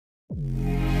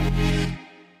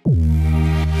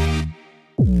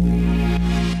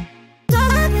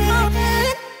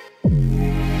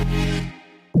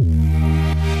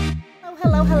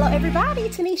everybody,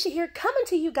 Tanisha here, coming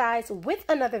to you guys with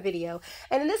another video.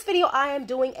 And in this video I am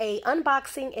doing a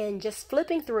unboxing and just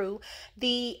flipping through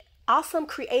the awesome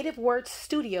Creative Word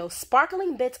Studio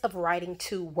Sparkling Bits of Writing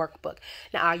 2 workbook.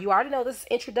 Now you already know this is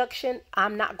introduction.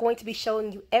 I'm not going to be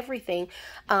showing you everything.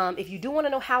 If you do want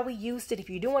to know how we used it, if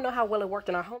you do want to know how well it worked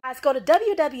in our home, guys, go to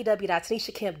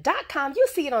www.tanishakemp.com. You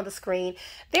see it on the screen.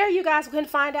 There you guys can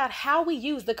find out how we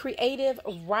use the Creative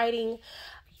Writing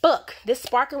book, this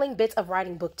Sparkling Bits of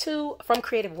Writing book 2 from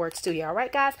Creative Word Studio. All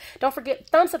right, guys, don't forget,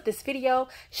 thumbs up this video,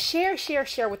 share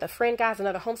with a friend, guys,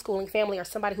 another homeschooling family, or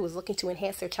somebody who is looking to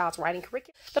enhance their child's writing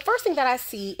curriculum. The first thing that I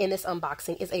see in this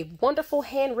unboxing is a wonderful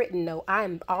handwritten note. I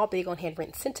am all big on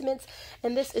handwritten sentiments,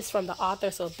 and this is from the author,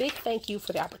 so a big thank you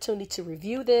for the opportunity to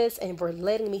review this and for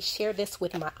letting me share this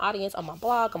with my audience on my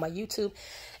blog, on my YouTube,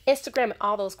 Instagram, and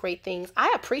all those great things.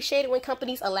 I appreciate it when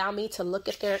companies allow me to look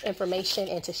at their information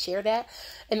and to share that.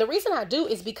 And the reason I do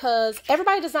is because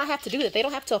everybody does not have to do that. They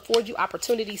don't have to afford you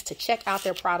opportunities to check out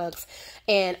their products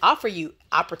and offer you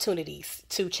opportunities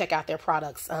to check out their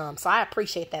products. So I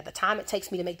appreciate that. The time it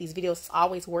takes me to make these videos is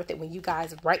always worth it when you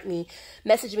guys write me,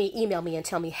 message me, email me, and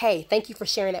tell me, hey, thank you for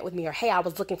sharing that with me, or hey, I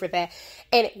was looking for that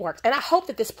and it worked. And I hope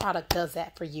that this product does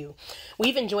that for you.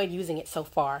 We've enjoyed using it so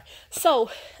far. So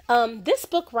this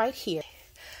book right here.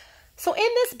 So in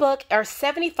this book are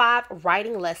 75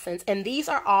 writing lessons, and these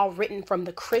are all written from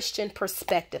the Christian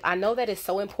perspective. I know that is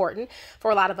so important for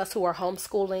a lot of us who are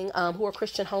homeschooling, who are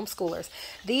Christian homeschoolers.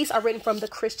 These are written from the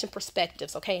Christian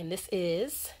perspectives, okay? And this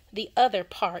is the other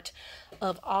part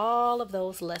of all of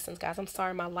those lessons, guys. I'm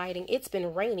sorry, my lighting. It's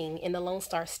been raining in the Lone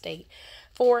Star State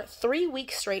for 3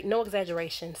 weeks straight, no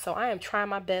exaggeration. So I am trying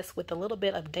my best with the little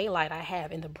bit of daylight I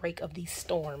have in the break of these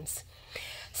storms.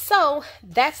 So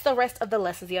that's the rest of the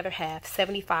lessons, the other half,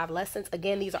 75 lessons.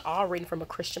 Again, these are all written from a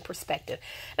Christian perspective.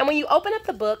 And when you open up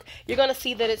the book, you're going to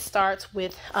see that it starts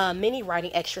with mini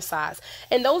writing exercise.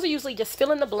 And those are usually just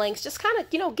fill in the blanks, just kind of,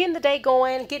 you know, getting the day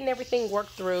going, getting everything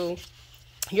worked through.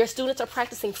 Your students are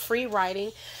practicing free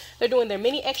writing. They're doing their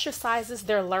mini exercises.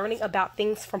 They're learning about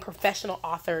things from professional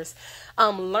authors,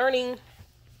 learning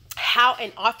how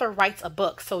an author writes a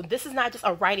book. So this is not just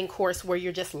a writing course where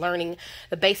you're just learning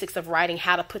the basics of writing,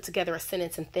 how to put together a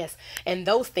sentence and this and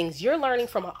those things. You're learning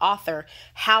from an author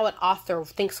how an author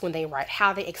thinks when they write,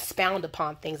 how they expound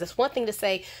upon things. It's one thing to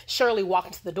say Shirley walked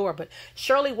into the door, but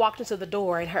Shirley walked into the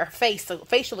door and her face, so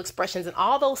facial expressions and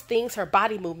all those things, her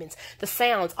body movements, the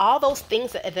sounds, all those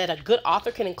things that a good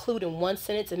author can include in one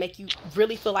sentence and make you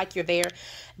really feel like you're there.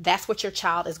 That's what your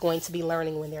child is going to be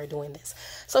learning when they're doing this.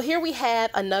 So here we have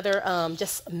another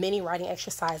just mini writing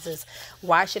exercises.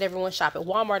 Why should everyone shop at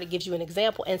Walmart? It gives you an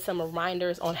example and some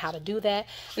reminders on how to do that.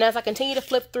 And as I continue to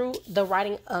flip through the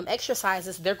writing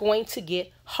exercises, they're going to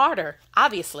get harder,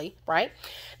 obviously, right?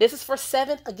 This is for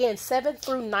 7th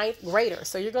through 9th graders.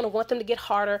 So you're going to want them to get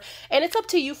harder, and it's up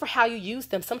to you for how you use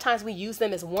them. Sometimes we use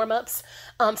them as warm-ups.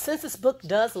 Since this book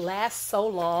does last so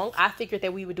long, I figured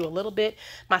that we would do a little bit.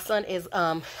 My son is,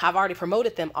 I've already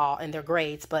promoted them all in their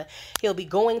grades, but he'll be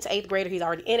going to 8th grade. He's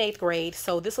already in 8th grade.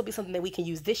 So this will be something that we can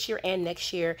use this year and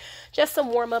next year. Just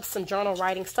some warm-ups, some journal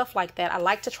writing, stuff like that. I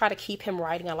like to try to keep him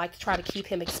writing. I like to try to keep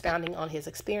him expounding on his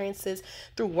experiences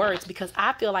through words, because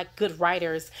I feel like good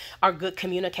writers are good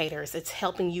communicators. It's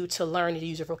helping you to learn to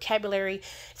use your vocabulary.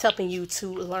 It's helping you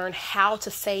to learn how to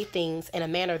say things in a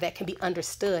manner that can be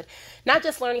understood. Not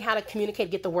just learning how to communicate,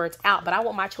 get the words out, but I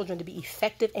want my children to be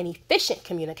effective and efficient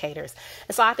communicators.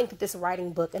 And so I think that this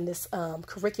writing book and this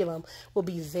curriculum will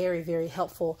be very, very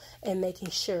helpful in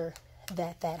making sure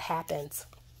that that happens.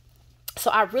 So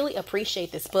I really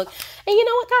appreciate this book. And you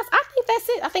know what, guys? I think that's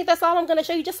it. I think that's all I'm going to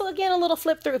show you. Just again, a little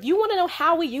flip through. If you want to know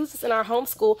how we use this in our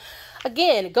homeschool,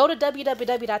 again, go to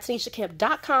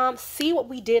www.tanishakemp.com. See what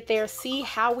we did there. See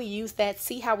how we used that.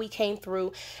 See how we came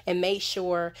through and made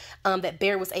sure that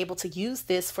Bear was able to use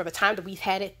this for the time that we've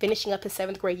had it, finishing up his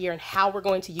 7th grade year, and how we're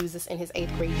going to use this in his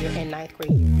 8th grade year and 9th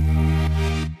grade year.